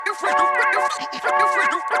Hello,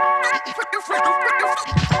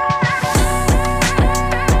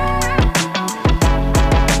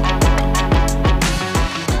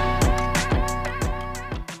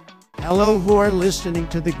 who are listening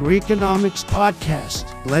to the Greekonomics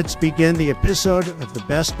podcast. Let's begin the episode of the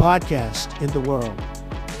best podcast in the world.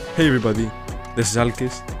 Hey everybody, this is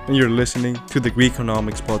Alkis, and you're listening to the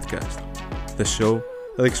Greekonomics podcast, the show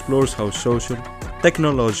that explores how social,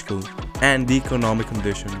 technological, and economic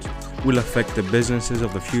conditions will affect the businesses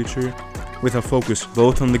of the future, with a focus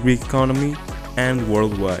both on the Greek economy and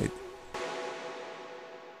worldwide.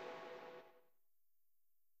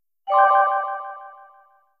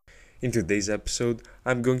 In today's episode,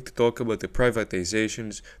 I'm going to talk about the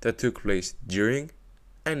privatizations that took place during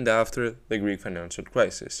and after the Greek financial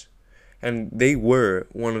crisis. And they were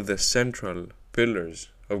one of the central pillars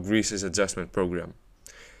of Greece's adjustment program.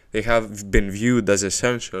 They have been viewed as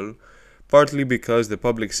essential, partly because the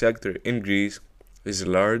public sector in Greece is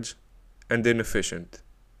large and inefficient.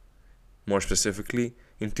 More specifically,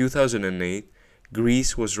 in 2008,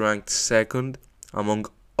 Greece was ranked second among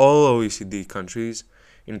all OECD countries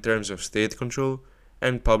in terms of state control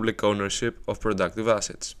and public ownership of productive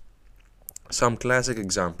assets. Some classic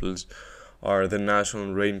examples are the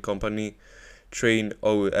National Rail Company, Train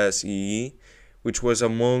OSEE, which was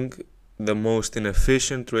among the most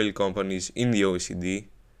inefficient rail companies in the OECD,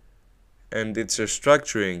 and its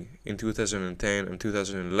restructuring in 2010 and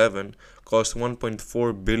 2011 cost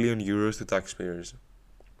 1.4 billion euros to taxpayers.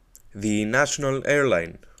 The national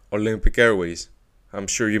airline, Olympic Airways, I'm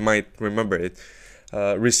sure you might remember it,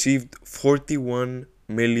 received 41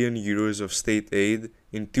 million euros of state aid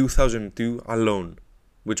in 2002 alone,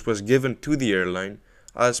 which was given to the airline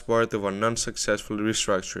as part of an unsuccessful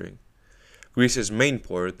restructuring. Greece's main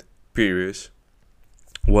port, Piraeus,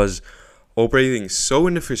 was operating so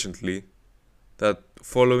inefficiently that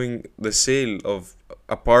following the sale of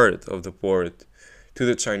a part of the port to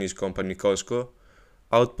the Chinese company Costas,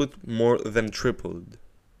 output more than tripled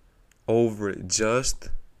over just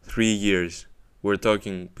 3 years. We're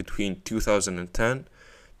talking between 2010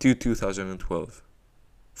 to 2012.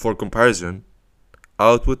 For comparison,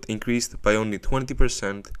 output increased by only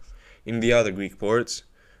 20% in the other Greek ports,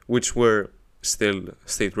 which were still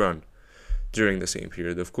state-run during the same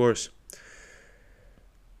period, of course.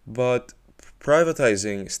 But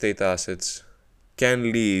privatizing state assets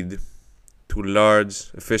can lead to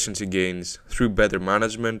large efficiency gains through better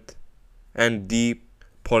management and deep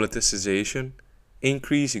politicization,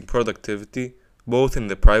 increasing productivity both in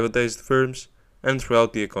the privatized firms and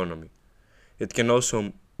throughout the economy. It can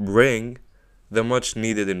also bring the much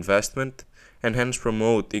needed investment and hence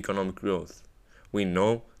promote economic growth. We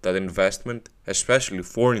know that investment, especially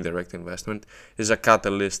foreign direct investment, is a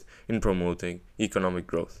catalyst in promoting economic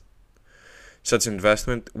growth. Such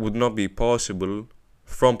investment would not be possible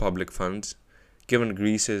from public funds given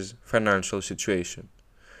Greece's financial situation.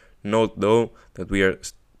 Note though that we are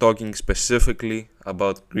talking specifically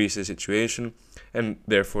about Greece's situation, and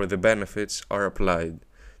therefore the benefits are applied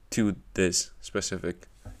to this specific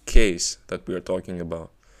case that we are talking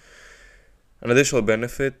about. An additional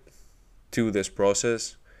benefit to this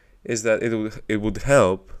process is that it would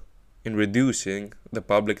help in reducing the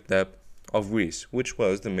public debt of Greece, which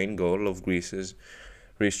was the main goal of Greece's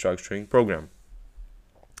restructuring program.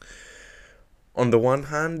 On the one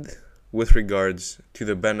hand, with regards to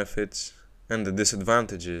the benefits and the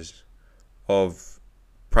disadvantages of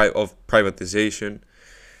privatization,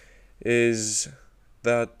 is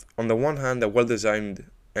that on the one hand, a well-designed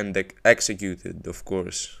and executed, of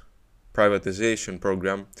course, privatization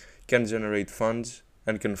program can generate funds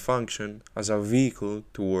and can function as a vehicle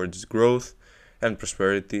towards growth and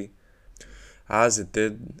prosperity, as it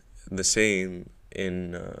did the same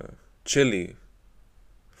in Chile,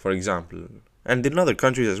 for example, and in other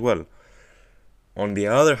countries as well. On the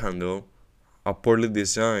other hand, though, a poorly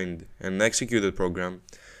designed and executed program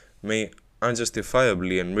may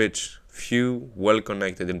unjustifiably enrich few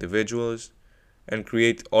well-connected individuals and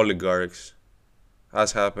create oligarchs,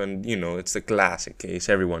 as happened, it's the classic case,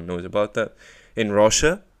 everyone knows about that, in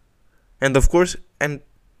Russia, and of course, and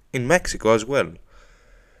in Mexico as well.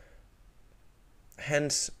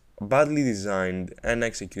 Hence, badly designed and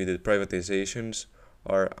executed privatizations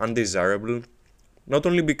are undesirable, not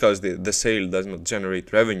only because the sale does not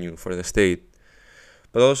generate revenue for the state,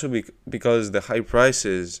 but also because the high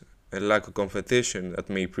prices and lack of competition that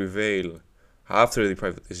may prevail after the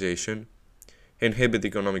privatization inhibit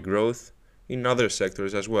economic growth in other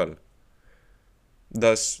sectors as well.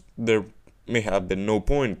 Thus, there may have been no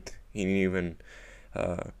point in even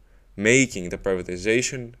making the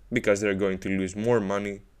privatization because they're going to lose more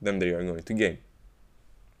money than they are going to gain.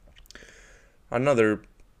 Another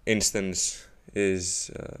instance is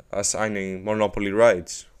assigning monopoly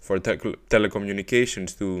rights for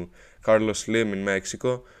telecommunications to Carlos Slim in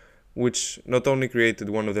Mexico, which not only created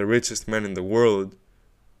one of the richest men in the world,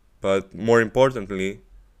 but more importantly,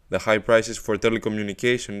 the high prices for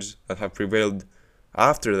telecommunications that have prevailed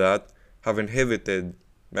after that have inhibited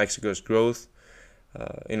Mexico's growth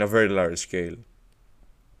in a very large scale,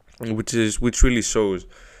 which really shows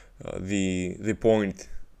the point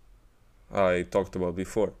I talked about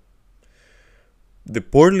before. The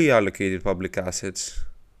poorly allocated public assets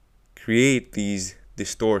create these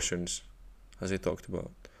distortions, as I talked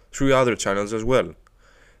about, through other channels as well,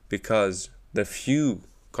 because the few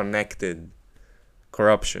connected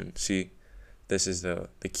corruption, see, this is the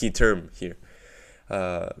key term here,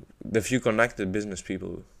 the few connected business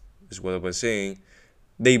people, is what I was saying,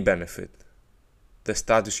 they benefit. The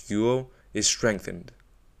status quo is strengthened.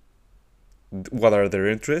 What are their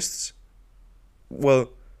interests? Well,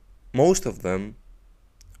 most of them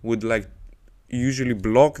would usually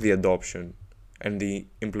block the adoption and the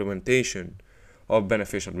implementation of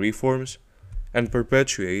beneficial reforms and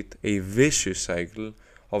perpetuate a vicious cycle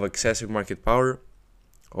of excessive market power,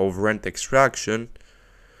 of rent extraction,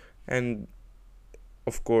 and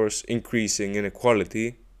of course increasing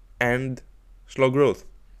inequality and slow growth.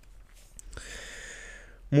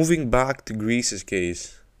 Moving back to Greece's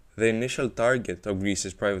case, the initial target of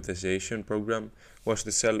Greece's privatization program was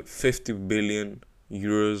to sell 50 billion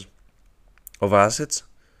euros of assets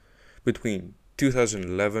between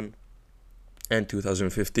 2011 and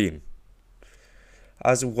 2015.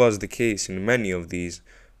 As was the case in many of these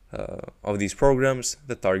programs,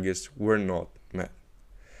 the targets were not met.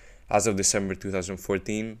 As of December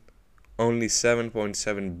 2014, only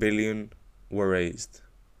 7.7 billion were raised,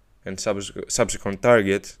 and subsequent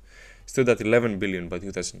targets stood at 11 billion by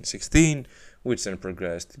 2016, which then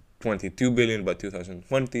progressed to 22 billion by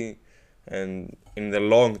 2020, and in the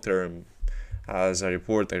long term, as a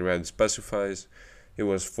report I read specifies, it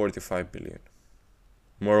was 45 billion.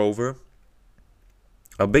 Moreover,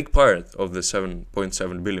 a big part of the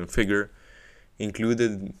 7.7 billion figure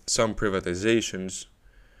included some privatizations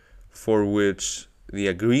for which the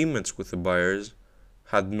agreements with the buyers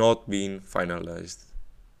had not been finalized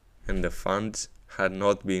and the funds had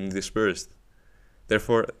not been dispersed.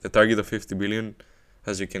 Therefore, the target of 50 billion,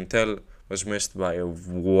 as you can tell, was missed by a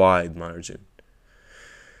wide margin.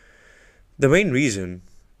 The main reason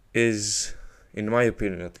is, in my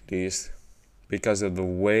opinion at least, because of the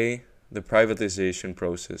way the privatization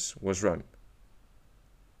process was run.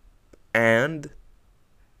 And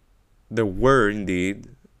there were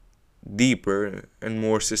indeed deeper and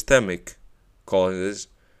more systemic causes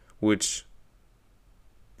which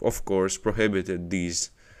of course prohibited this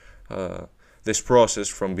process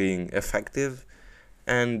from being effective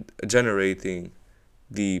and generating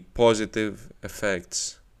the positive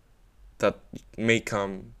effects that may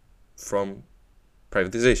come from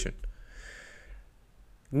privatization.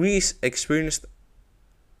 Greece experienced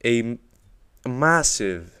a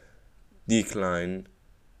massive decline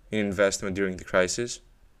in investment during the crisis.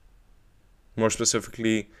 More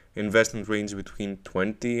specifically, investment ranged between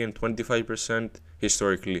 20 and 25%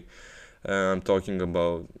 historically. I'm talking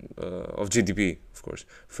about of GDP, of course,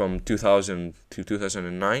 from 2000 to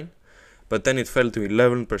 2009. But then it fell to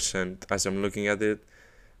 11% as I'm looking at it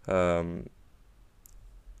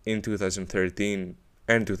in 2013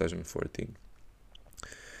 and 2014.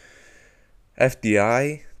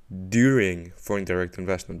 FDI during foreign direct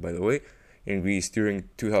investment, by the way, in Greece during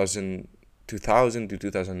 2000 to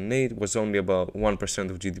 2008 was only about 1%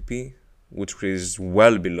 of GDP, which is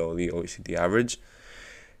well below the OECD average,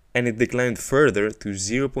 and it declined further to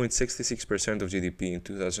 0.66% of GDP in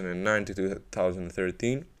 2009 to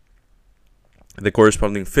 2013. The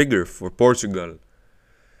corresponding figure for Portugal,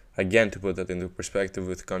 again to put that into perspective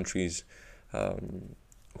with countries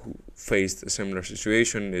who faced a similar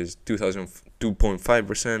situation, is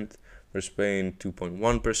 2.5%, for Spain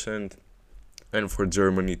 2.1%, and for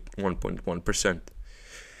Germany 1.1%.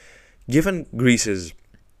 Given Greece's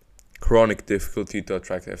chronic difficulty to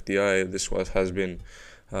attract FDI, this has been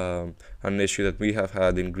an issue that we have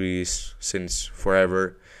had in Greece since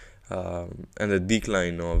forever, and the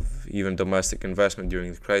decline of even domestic investment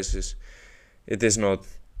during the crisis, it is not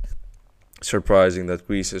surprising that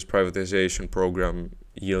Greece's privatization program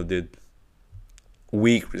yielded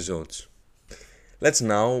weak results. Let's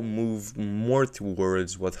now move more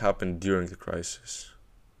towards what happened during the crisis.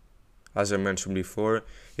 As I mentioned before,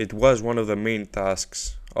 it was one of the main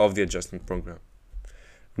tasks of the adjustment program.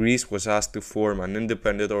 Greece was asked to form an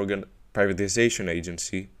independent privatization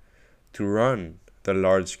agency to run the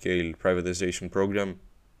large-scale privatization program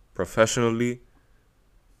professionally,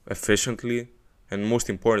 efficiently, and most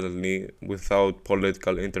importantly, without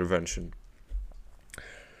political intervention.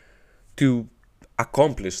 To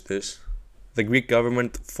accomplish this, the Greek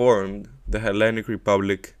government formed the Hellenic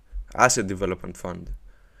Republic Asset Development Fund.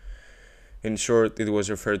 In short, it was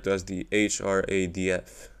referred to as the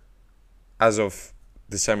HRADF. As of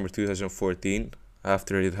December 2014,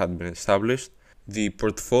 after it had been established, the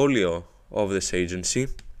portfolio of this agency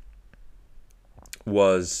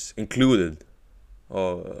was included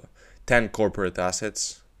 10 corporate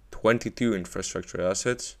assets, 22 infrastructure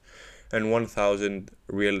assets, and 1,000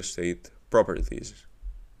 real estate properties.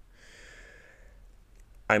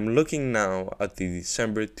 I'm looking now at the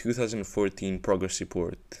December 2014 progress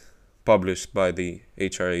report published by the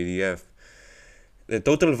HRADF. The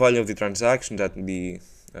total value of the transaction that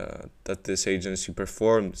this agency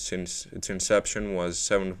performed since its inception was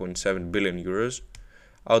 7.7 billion euros,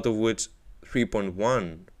 out of which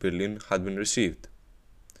 3.1 billion had been received.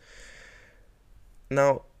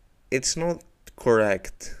 Now, it's not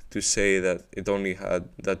correct to say that the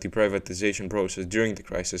privatization process during the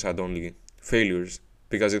crisis had only failures,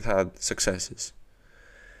 because it had successes.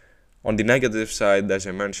 On the negative side, as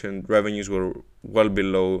I mentioned, revenues were well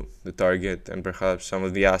below the target, and perhaps some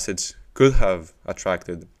of the assets could have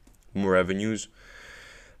attracted more revenues,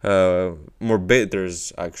 more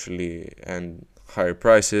bidders actually, and higher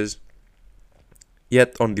prices.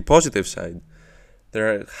 Yet on the positive side,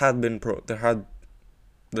 there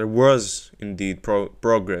was indeed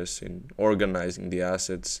progress in organizing the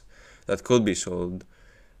assets that could be sold,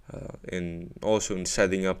 in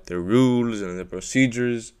setting up the rules and the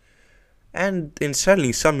procedures, and in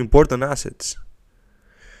selling some important assets.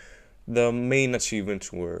 The main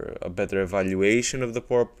achievements were a better evaluation of the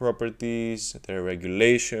properties, their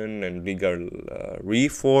regulation and legal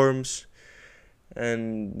reforms,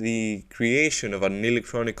 and the creation of an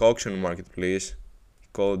electronic auction marketplace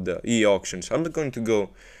called e-auctions. I'm not going to go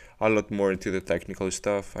a lot more into the technical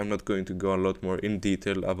stuff. I'm not going to go a lot more in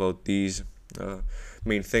detail about these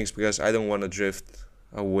main things, because I don't want to drift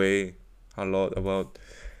away a lot about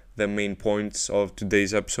the main points of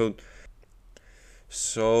today's episode.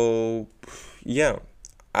 So, yeah,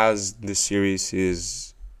 as this series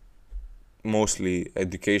is mostly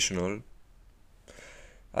educational,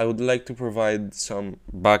 I would like to provide some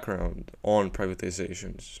background on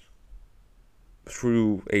privatizations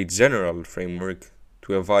through a general framework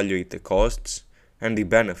to evaluate the costs and the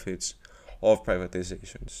benefits of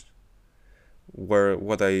privatizations, where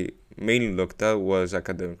what I mainly looked at was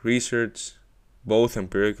academic research, both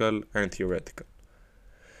empirical and theoretical.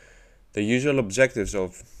 The usual objectives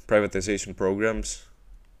of privatization programs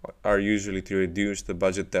are usually to reduce the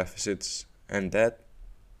budget deficits and debt,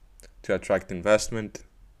 to attract investment,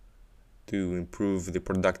 to improve the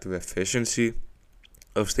productive efficiency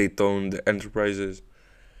of state-owned enterprises.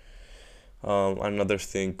 Another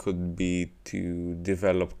thing could be to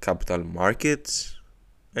develop capital markets,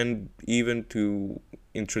 and even to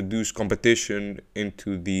introduce competition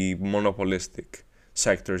into the monopolistic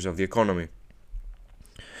sectors of the economy.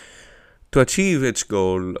 To achieve its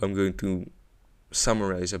goal, I'm going to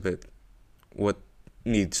summarize a bit what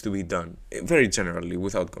needs to be done, very generally,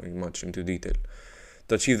 without going much into detail.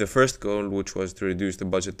 To achieve the first goal, which was to reduce the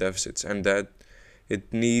budget deficits and debt,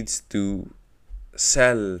 it needs to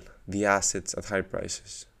sell the assets at high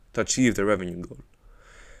prices to achieve the revenue goal.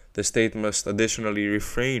 The state must additionally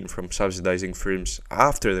refrain from subsidizing firms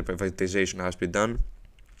after the privatization has been done,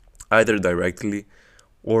 either directly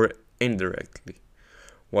or indirectly.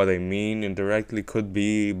 What I mean indirectly could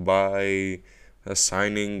be by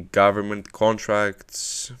assigning government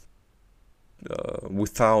contracts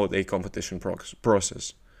without a competition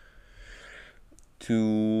process.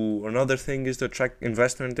 Another thing is to attract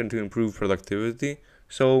investment and to improve productivity.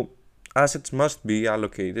 So assets must be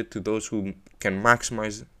allocated to those who can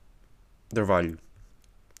maximize their value,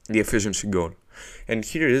 the efficiency goal. And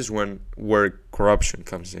here is where corruption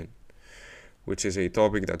comes in, which is a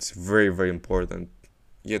topic that's very, very important.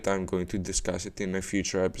 Yet I'm going to discuss it in a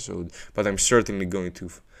future episode, but I'm certainly going to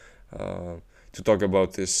talk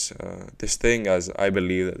about this thing, as I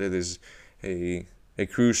believe that it is a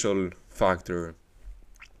crucial factor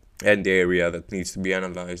and area that needs to be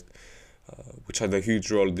analyzed, which had a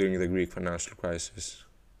huge role during the Greek financial crisis,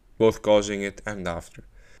 both causing it and after.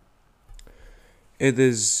 It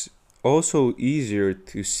is also easier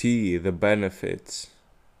to see the benefits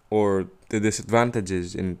or the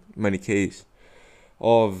disadvantages in many cases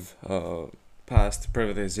of past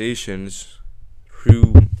privatizations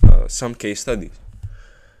through some case studies.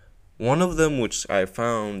 One of them, which I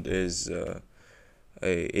found, is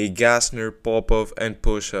a Gassner, Popov, and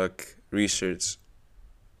Poshak research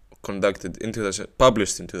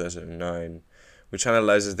published in 2009, which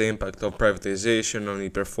analyzes the impact of privatization on the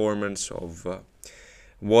performance of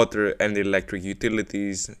water and electric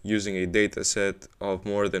utilities using a dataset of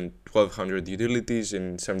more than 1,200 utilities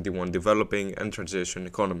in 71 developing and transition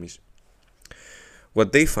economies.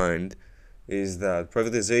 What they find is that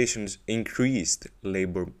privatizations increased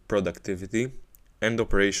labor productivity and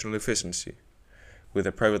operational efficiency, with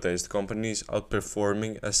the privatized companies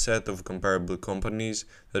outperforming a set of comparable companies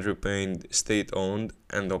that remained state-owned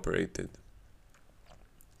and operated.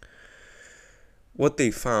 What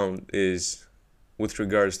they found is, with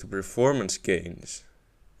regards to performance gains,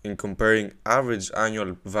 in comparing average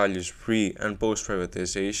annual values pre and post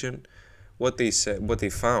privatization, what they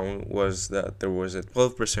found was that there was a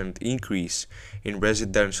 12% increase in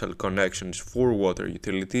residential connections for water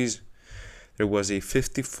utilities. There was a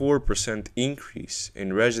 54% increase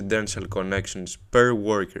in residential connections per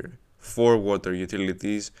worker for water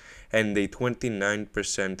utilities and a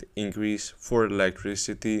 29% increase for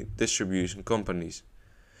electricity distribution companies.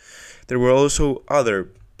 There were also other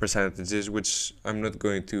percentages which I'm not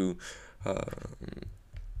going to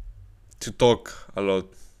talk a lot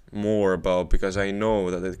more about because I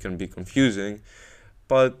know that it can be confusing,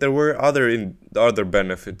 but there were other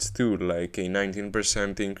benefits too, like a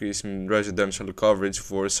 19% increase in residential coverage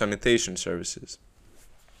for sanitation services.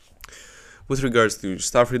 With regards to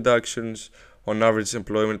staff reductions, on average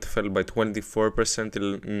employment fell by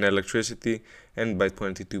 24% in electricity and by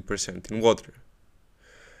 22% in water.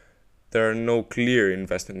 There are no clear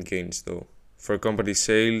investment gains though. For company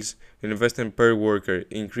sales, investment per worker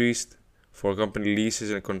increased. For company leases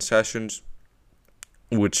and concessions,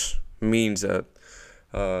 which means that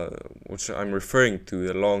which I'm referring to,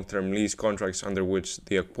 the long-term lease contracts under which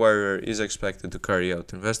the acquirer is expected to carry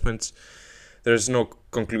out investments, there is no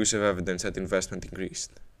conclusive evidence that investment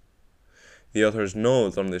increased. The authors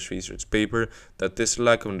note on this research paper that this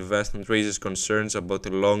lack of investment raises concerns about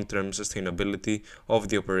the long-term sustainability of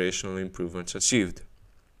the operational improvements achieved.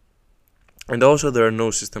 And also there are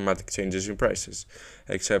no systematic changes in prices.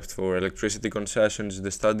 Except for electricity concessions,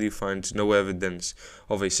 the study finds no evidence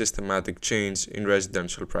of a systematic change in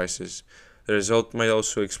residential prices. The result might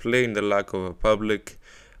also explain the lack of a public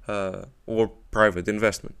or private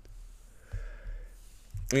investment.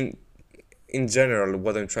 In general,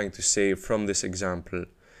 what I'm trying to say from this example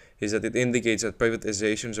is that it indicates that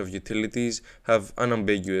privatizations of utilities have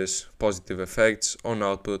unambiguous positive effects on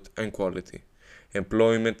output and quality.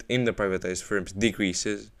 Employment in the privatized firms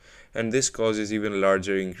decreases, and this causes even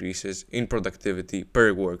larger increases in productivity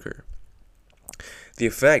per worker. The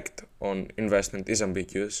effect on investment is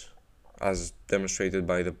ambiguous, as demonstrated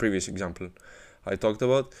by the previous example I talked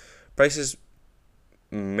about. Prices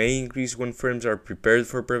may increase when firms are prepared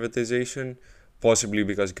for privatization, possibly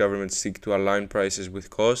because governments seek to align prices with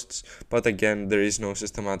costs, but again, there is no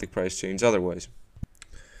systematic price change otherwise.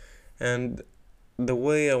 And the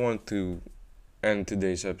way I want to end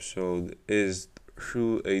today's episode is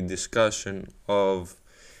through a discussion of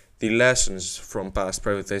the lessons from past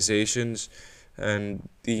privatizations and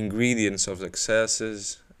the ingredients of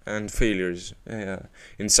successes and failures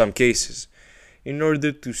in some cases, in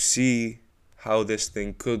order to see how this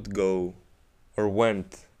thing could go or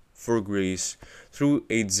went for Greece through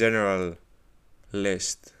a general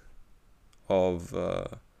list of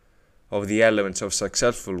the elements of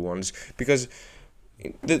successful ones, because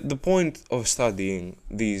the point of studying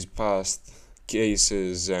these past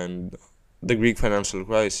cases and the Greek financial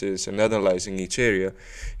crisis and analyzing each area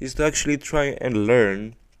is to actually try and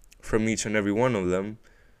learn from each and every one of them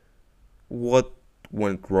what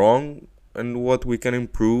went wrong and what we can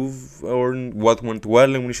improve, or what went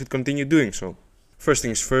well and we should continue doing so. First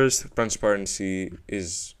things first, transparency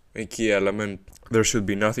is a key element. There should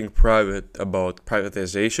be nothing private about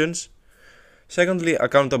privatizations. Secondly,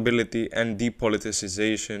 accountability and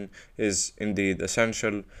depoliticization is indeed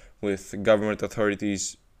essential, with government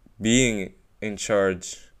authorities being in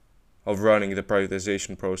charge of running the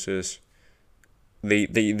privatization process.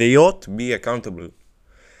 They ought to be accountable.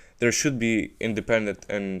 There should be independent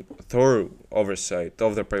and thorough oversight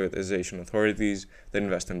of the privatization authorities, the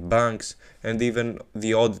investment banks, and even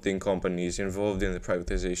the auditing companies involved in the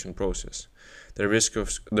privatization process. The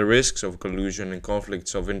risks of collusion and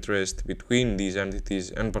conflicts of interest between these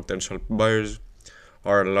entities and potential buyers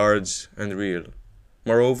are large and real.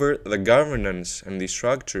 Moreover, the governance and the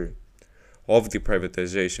structure of the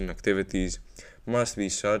privatization activities must be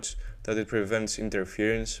such that it prevents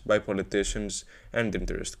interference by politicians and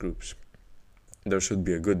interest groups. There should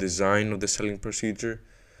be a good design of the selling procedure.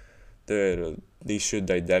 They should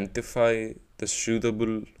identify the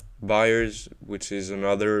suitable buyers, which is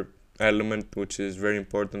another element which is very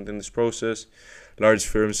important in this process. Large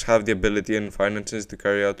firms have the ability and finances to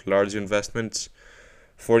carry out large investments.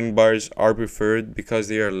 Foreign buyers are preferred because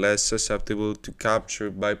they are less susceptible to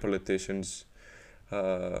capture by politicians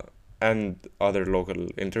and other local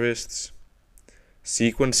interests.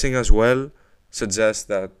 Sequencing as well suggests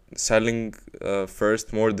that selling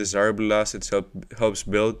first more desirable assets helps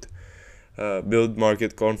build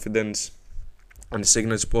market confidence and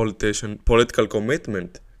signals political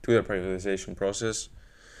commitment to the privatization process.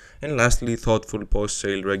 And lastly, thoughtful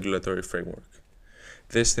post-sale regulatory framework.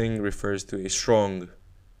 This thing refers to a strong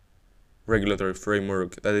regulatory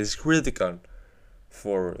framework that is critical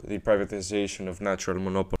for the privatization of natural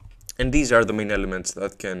monopoly. And these are the main elements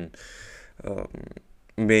that can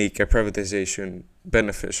make a privatization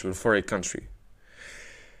beneficial for a country.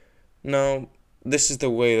 Now, this is the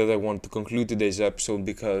way that I want to conclude today's episode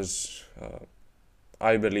because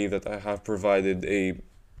I believe that I have provided a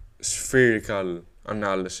spherical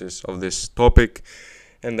analysis of this topic,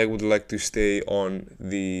 and I would like to stay on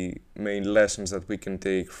the main lessons that we can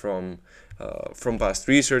take from past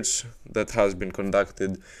research that has been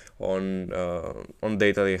conducted on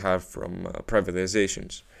data they have from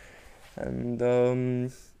privatizations. And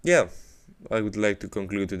I would like to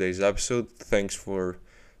conclude today's episode. Thanks for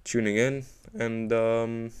tuning in, and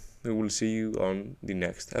we will see you on the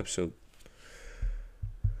next episode.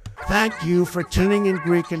 Thank you for tuning in,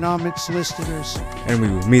 Greekonomics listeners. And we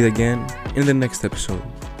will meet again in the next episode.